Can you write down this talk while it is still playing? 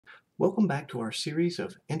Welcome back to our series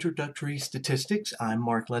of Introductory Statistics. I'm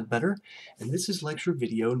Mark Ledbetter, and this is lecture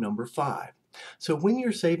video number 5. So when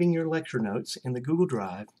you're saving your lecture notes in the Google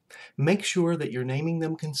Drive, make sure that you're naming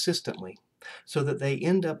them consistently so that they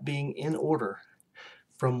end up being in order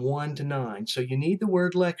from 1 to 9. So you need the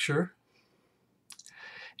word lecture,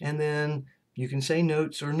 and then you can say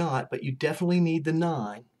notes or not, but you definitely need the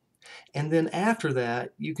 9. And then after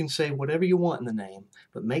that, you can say whatever you want in the name,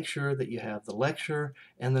 but make sure that you have the lecture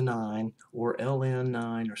and the 9 or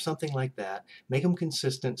LN9 or something like that. Make them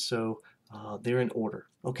consistent so they're in order.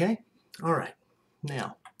 Okay? All right.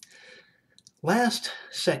 Now, last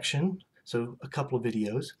section, so a couple of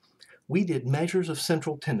videos, we did measures of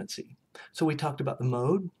central tendency. So we talked about the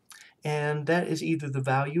mode, and that is either the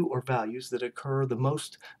value or values that occur the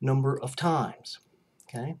most number of times.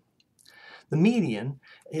 Okay? The median,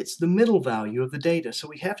 it's the middle value of the data. So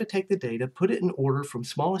we have to take the data, put it in order from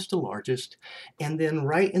smallest to largest, and then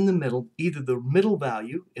right in the middle, either the middle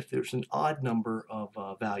value, if there's an odd number of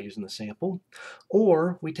values in the sample,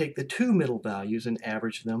 or we take the two middle values and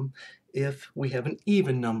average them if we have an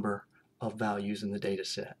even number of values in the data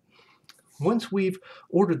set. Once we've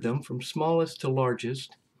ordered them from smallest to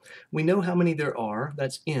largest, we know how many there are,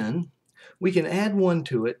 that's n. We can add 1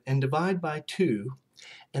 to it and divide by 2,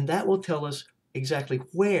 and that will tell us exactly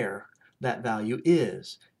where that value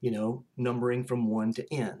is, numbering from 1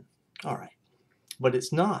 to n. All right, but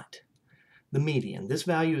it's not the median. This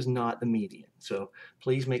value is not the median, so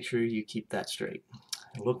please make sure you keep that straight.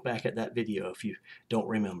 Look back at that video if you don't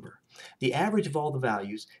remember. The average of all the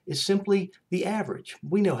values is simply the average.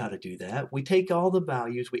 We know how to do that. We take all the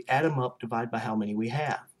values, we add them up, divide by how many we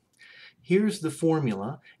have. Here's the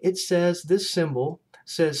formula. It says, this symbol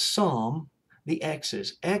says sum the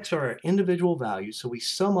x's. X are our individual values, so we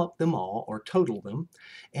sum up them all, or total them,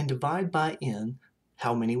 and divide by n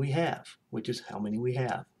how many we have, which is how many we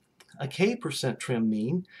have. A k% trim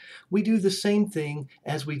mean, we do the same thing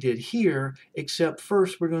as we did here, except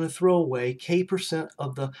first we're going to throw away k%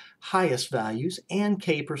 of the highest values and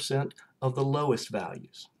k% of the lowest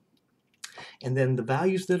values. And then the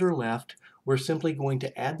values that are left, we're simply going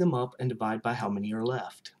to add them up and divide by how many are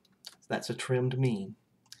left. That's a trimmed mean.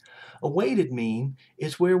 A weighted mean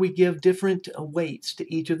is where we give different weights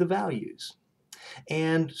to each of the values.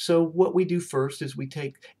 And so what we do first is we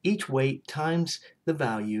take each weight times the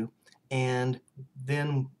value, and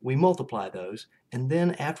then we multiply those. And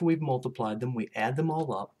then after we've multiplied them, we add them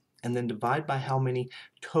all up and then divide by how many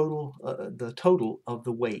total, the total of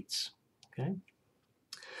the weights. Okay?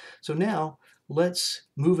 So now let's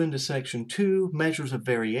move into section 2, measures of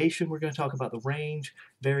variation. We're going to talk about the range,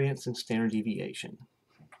 variance, and standard deviation.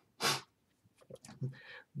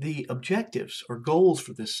 The objectives or goals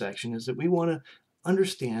for this section is that we want to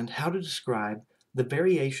understand how to describe the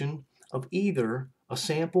variation of either a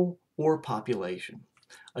sample or a population.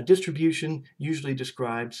 A distribution usually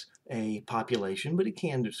describes a population, but it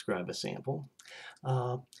can describe a sample.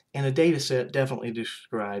 And a data set definitely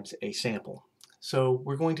describes a sample. So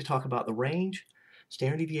we're going to talk about the range,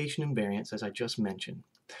 standard deviation, and variance, as I just mentioned.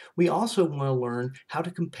 We also want to learn how to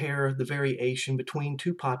compare the variation between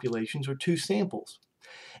two populations or two samples,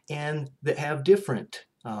 and that have different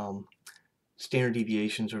standard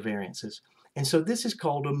deviations or variances. And so this is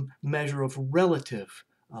called a measure of relative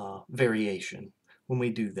variation when we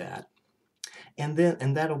do that. And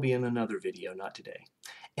that'll be in another video, not today.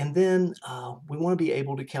 And then we want to be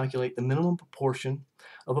able to calculate the minimum proportion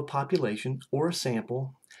of a population or a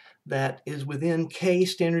sample that is within k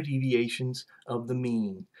standard deviations of the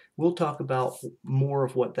mean. We'll talk about more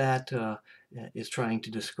of what that is trying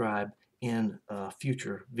to describe in a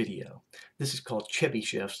future video. This is called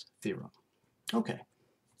Chebyshev's theorem. Okay,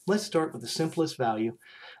 let's start with the simplest value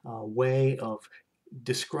way of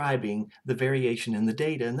describing the variation in the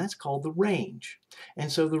data, and that's called the range.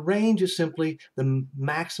 And so the range is simply the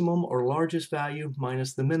maximum or largest value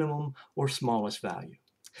minus the minimum or smallest value.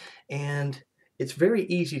 And it's very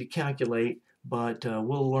easy to calculate, but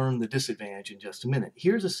we'll learn the disadvantage in just a minute.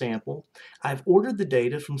 Here's a sample. I've ordered the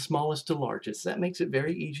data from smallest to largest. That makes it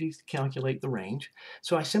very easy to calculate the range.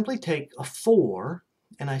 So I simply take a 4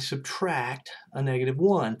 and I subtract a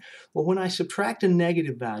 -1. Well, when I subtract a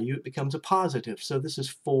negative value, it becomes a positive. So this is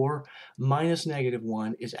 4 minus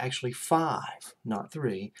 -1 is actually 5, not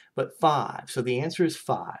 3, but 5. So the answer is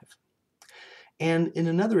 5. And in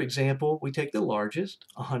another example, we take the largest,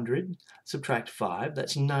 100, subtract 5,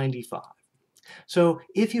 that's 95. So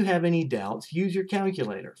if you have any doubts, use your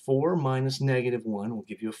calculator. 4 minus -1 will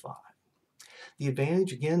give you a 5. The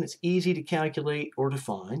advantage, again, it's easy to calculate or to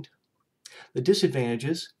find. The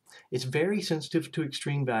disadvantages, it's very sensitive to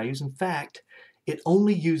extreme values. In fact, it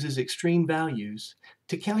only uses extreme values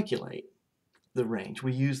to calculate the range.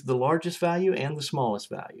 We use the largest value and the smallest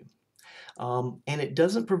value. And it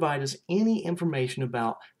doesn't provide us any information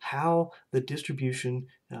about how the distribution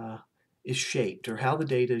is shaped, or how the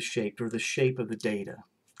data is shaped, or the shape of the data.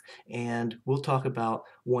 And we'll talk about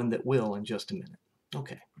one that will in just a minute.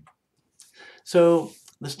 Okay. So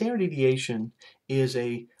the standard deviation is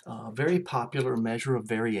a very popular measure of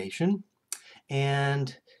variation,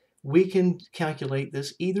 and we can calculate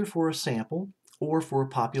this either for a sample or for a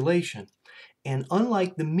population. And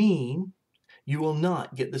unlike the mean, you will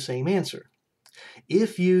not get the same answer.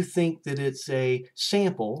 If you think that it's a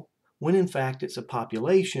sample, when in fact it's a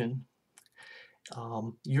population,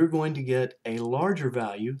 you're going to get a larger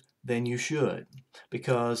value than you should,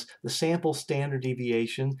 because the sample standard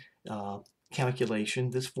deviation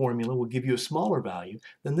calculation, this formula, will give you a smaller value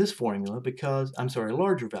than this formula because, I'm sorry, a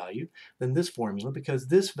larger value than this formula, because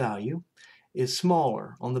this value is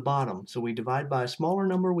smaller on the bottom. So we divide by a smaller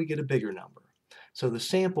number, we get a bigger number. So the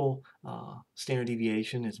sample standard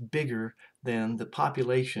deviation is bigger than the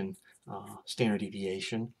population standard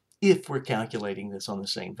deviation if we're calculating this on the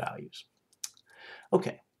same values.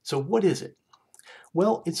 Okay, so what is it?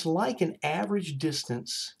 Well, it's like an average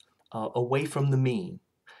distance away from the mean.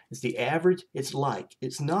 It's the average, it's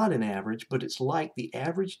not an average, but it's like the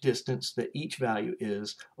average distance that each value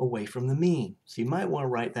is away from the mean. So you might want to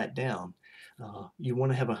write that down. You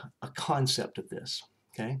want to have a concept of this,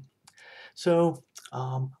 okay? So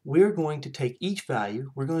we're going to take each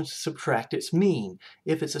value, we're going to subtract its mean.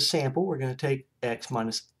 If it's a sample, we're going to take x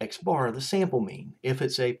minus x bar, the sample mean. If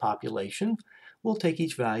it's a population, we'll take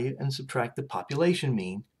each value and subtract the population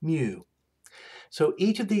mean, mu. So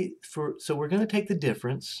we're going to take the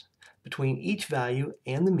difference between each value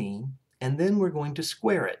and the mean, and then we're going to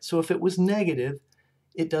square it. So if it was negative,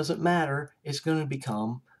 it doesn't matter. It's going to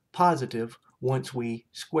become positive once we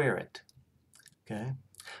square it. Okay?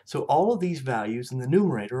 So all of these values in the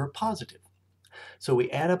numerator are positive. So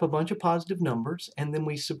we add up a bunch of positive numbers, and then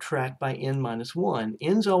we subtract by n minus 1.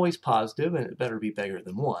 N's always positive, and it better be bigger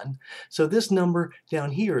than 1. So this number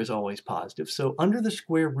down here is always positive. So under the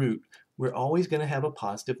square root, we're always going to have a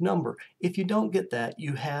positive number. If you don't get that,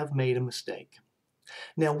 you have made a mistake.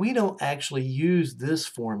 Now, we don't actually use this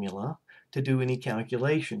formula to do any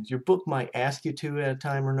calculations. Your book might ask you to at a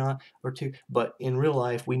time or two, but in real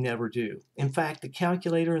life, we never do. In fact, the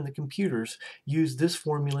calculator and the computers use this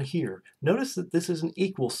formula here. Notice that this is an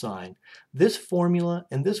equal sign. This formula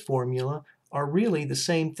and this formula are really the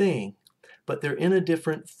same thing, but they're in a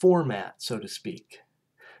different format, so to speak.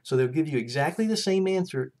 So they'll give you exactly the same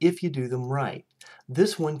answer if you do them right.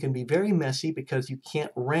 This one can be very messy because you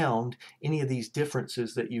can't round any of these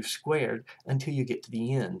differences that you've squared until you get to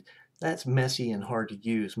the end. That's messy and hard to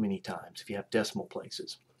use many times if you have decimal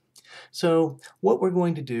places. So what we're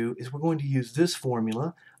going to do is we're going to use this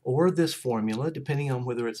formula or this formula, depending on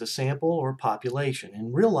whether it's a sample or a population.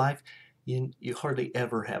 In real life, you hardly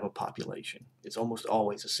ever have a population. It's almost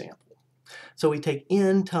always a sample. So we take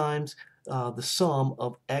n times the sum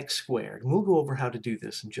of x squared. And we'll go over how to do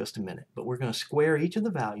this in just a minute, but we're going to square each of the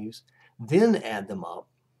values, then add them up.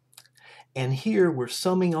 And here we're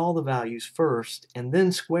summing all the values first and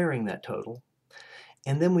then squaring that total.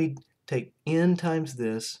 And then we take n times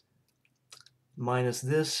this minus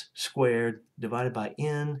this squared divided by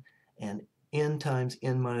n, and n times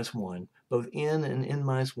n minus 1, both n and n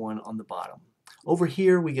minus 1 on the bottom. Over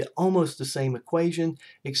here we get almost the same equation,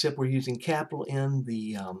 except we're using capital N,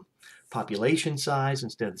 the population size,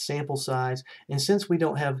 instead of the sample size. And since we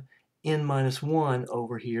don't have n minus 1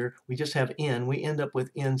 over here, we just have n. We end up with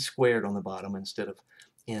n squared on the bottom instead of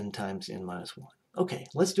n times n minus 1. Okay,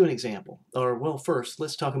 let's do an example. Or, well, first,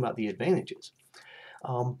 let's talk about the advantages.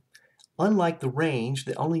 Unlike the range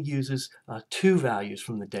that only uses 2 values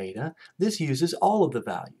from the data, this uses all of the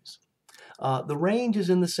values. The range is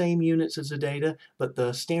in the same units as the data, but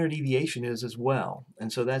the standard deviation is as well,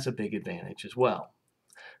 and so that's a big advantage as well.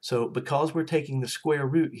 So because we're taking the square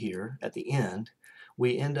root here at the end,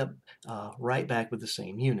 we end up right back with the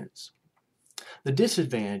same units. The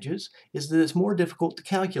disadvantages is that it's more difficult to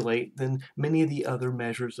calculate than many of the other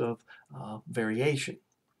measures of variation.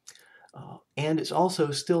 And it's also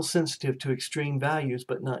still sensitive to extreme values,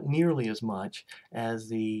 but not nearly as much as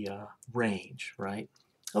the range, right?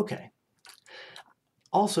 Okay.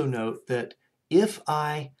 Also note that if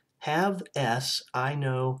I have S, I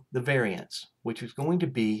know the variance, which is going to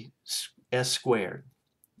be S squared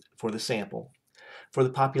for the sample. For the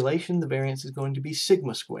population, the variance is going to be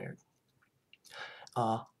sigma squared.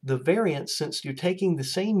 The variance, since you're taking the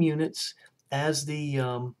same units as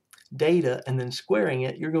the data and then squaring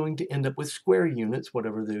it, you're going to end up with square units,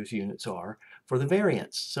 whatever those units are, for the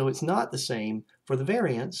variance. So it's not the same for the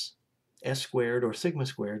variance, s squared or sigma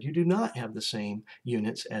squared. You do not have the same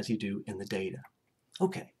units as you do in the data.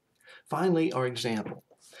 Okay, finally our example.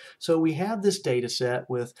 So we have this data set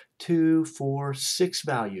with 2, 4, 6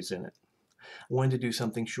 values in it. I wanted to do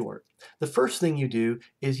something short. The first thing you do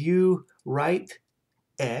is you write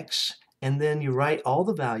x, and then you write all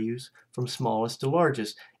the values from smallest to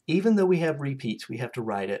largest. Even though we have repeats, we have to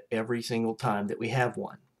write it every single time that we have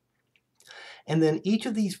one. And then each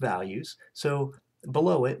of these values, so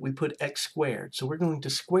below it, we put x squared. So we're going to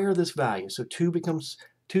square this value. So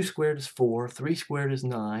 2 squared is 4, 3 squared is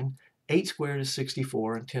 9, 8 squared is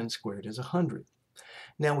 64, and 10 squared is 100.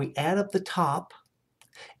 Now we add up the top,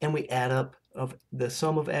 and we add up of the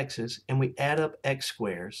sum of x's, and we add up x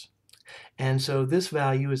squares. And so this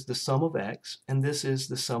value is the sum of x, and this is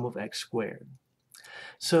the sum of x squared.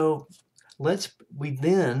 So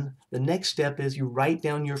the next step is you write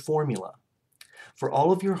down your formula. For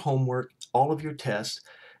all of your homework, all of your tests,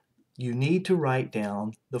 you need to write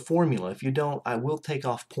down the formula. If you don't, I will take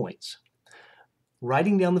off points.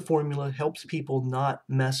 Writing down the formula helps people not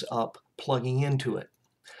mess up plugging into it.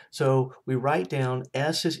 So we write down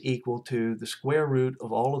s is equal to the square root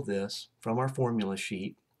of all of this from our formula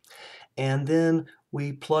sheet. And then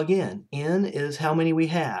we plug in. N is how many we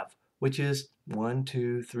have, which is 1,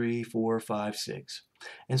 2, 3, 4, 5, 6.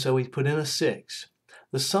 And so we put in a 6.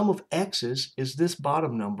 The sum of x's is this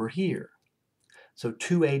bottom number here. So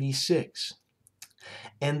 286.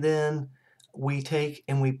 And then we take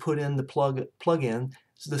and we put in the plug in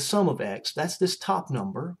the sum of x. That's this top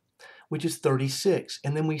number, which is 36.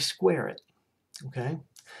 And then we square it. Okay?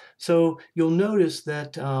 So you'll notice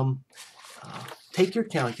that take your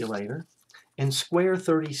calculator and square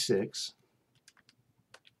 36.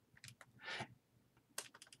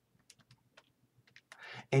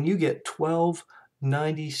 And you get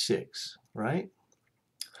 1296, right?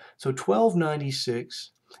 So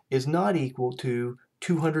 1296 is not equal to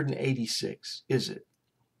 286, is it?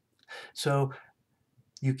 So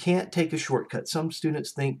you can't take a shortcut. Some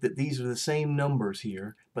students think that these are the same numbers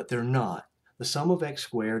here, but they're not. The sum of x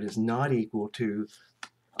squared is not equal to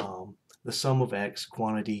the sum of x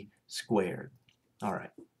quantity squared. All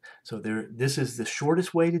right, so this is the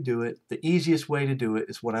shortest way to do it. The easiest way to do it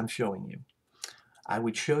is what I'm showing you. I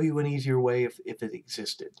would show you an easier way if it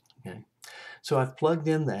existed. Okay? So I've plugged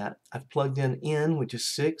in that. I've plugged in n, which is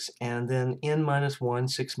 6, and then n minus 1,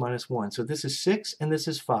 6 minus 1. So this is 6 and this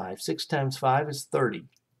is 5. 6 times 5 is 30.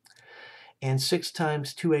 And 6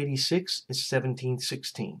 times 286 is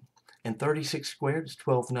 1716. And 36 squared is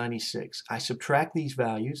 1296. I subtract these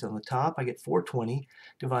values. On the top, I get 420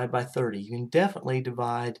 divided by 30. You can definitely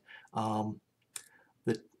divide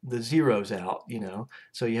the zeros out, you know.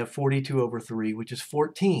 So you have 42 over 3, which is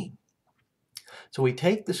 14. So we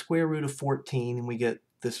take the square root of 14 and we get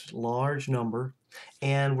this large number.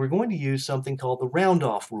 And we're going to use something called the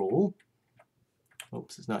round-off rule.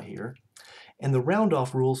 Oops, it's not here. And the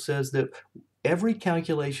round-off rule says that every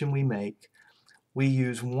calculation we make, we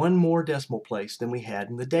use one more decimal place than we had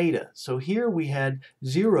in the data. So here we had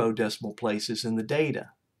 0 decimal places in the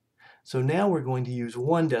data. So now we're going to use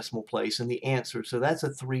 1 decimal place in the answer. So that's a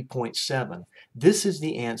 3.7. This is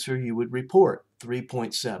the answer you would report,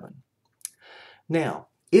 3.7. Now,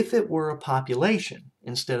 if it were a population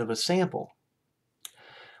instead of a sample,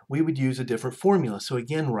 we would use a different formula. So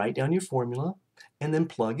again, write down your formula and then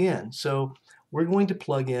plug in. So we're going to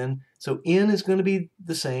plug in. So n is going to be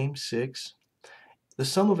the same, 6. The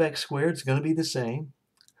sum of x squared is going to be the same.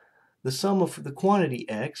 The sum of the quantity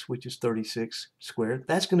x, which is 36 squared,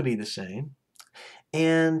 that's going to be the same.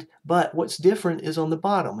 But what's different is on the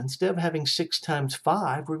bottom. Instead of having 6 times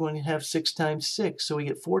 5, we're going to have 6 times 6. So we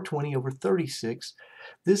get 420 over 36.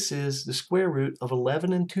 This is the square root of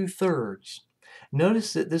 11 2/3.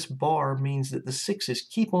 Notice that this bar means that the 6's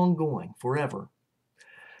keep on going forever.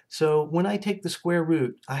 So when I take the square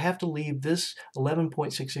root, I have to leave this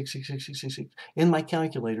 11.666666 in my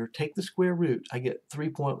calculator, take the square root, I get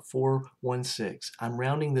 3.416. I'm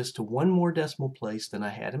rounding this to one more decimal place than I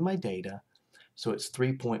had in my data, so it's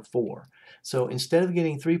 3.4. So instead of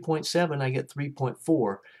getting 3.7, I get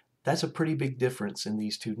 3.4. That's a pretty big difference in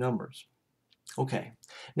these two numbers. Okay,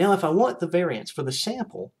 now if I want the variance for the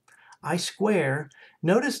sample, I square.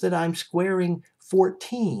 Notice that I'm squaring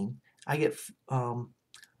 14. I get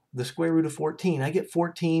the square root of 14. I get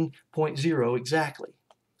 14.0 exactly.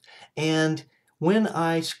 And when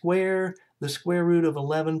I square the square root of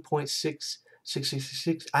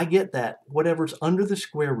 11.666, I get that. Whatever's under the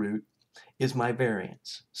square root is my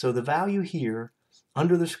variance. So the value here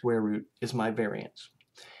under the square root is my variance.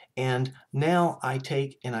 And now I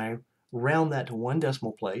take and I round that to 1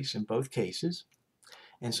 decimal place in both cases.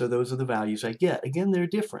 And so those are the values I get. Again, they're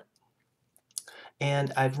different.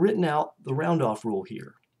 And I've written out the round off rule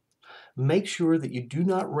here. Make sure that you do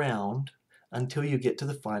not round until you get to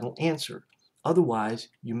the final answer. Otherwise,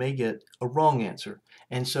 you may get a wrong answer.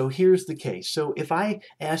 And so here's the case. So if I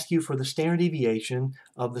ask you for the standard deviation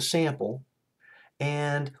of the sample,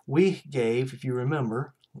 and we gave, if you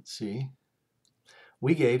remember, let's see,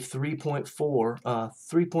 we gave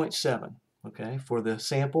 3.7, okay, for the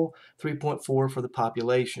sample, 3.4 for the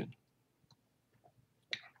population.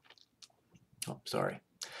 Oh, sorry.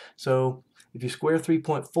 So if you square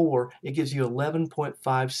 3.4, it gives you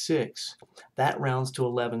 11.56. That rounds to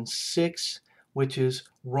 11.6, which is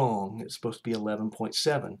wrong. It's supposed to be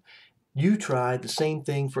 11.7. You tried the same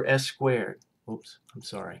thing for s squared. Oops, I'm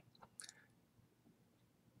sorry.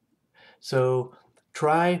 So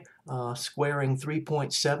try squaring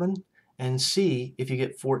 3.7 and see if you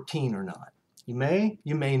get 14 or not. You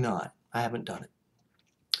may not. I haven't done it.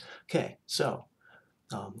 Okay, so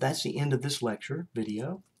that's the end of this lecture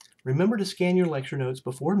video. Remember to scan your lecture notes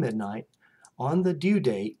before midnight on the due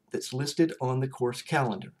date that's listed on the course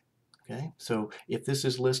calendar. Okay, so if this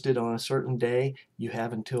is listed on a certain day, you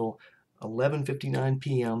have until 11:59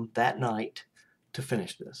 p.m. that night to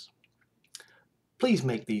finish this. Please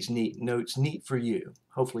make these notes neat for you.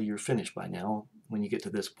 Hopefully you're finished by now when you get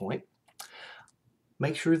to this point.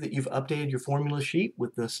 Make sure that you've updated your formula sheet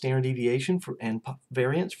with the standard deviation and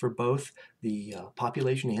variance for both the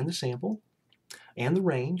population and the sample, and the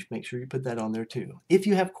range. Make sure you put that on there too. If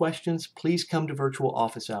you have questions, please come to virtual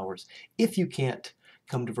office hours. If you can't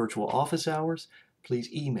come to virtual office hours,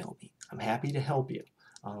 please email me. I'm happy to help you.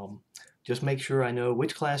 Just make sure I know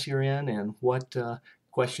which class you're in and what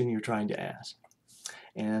question you're trying to ask.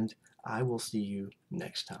 And I will see you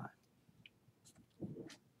next time.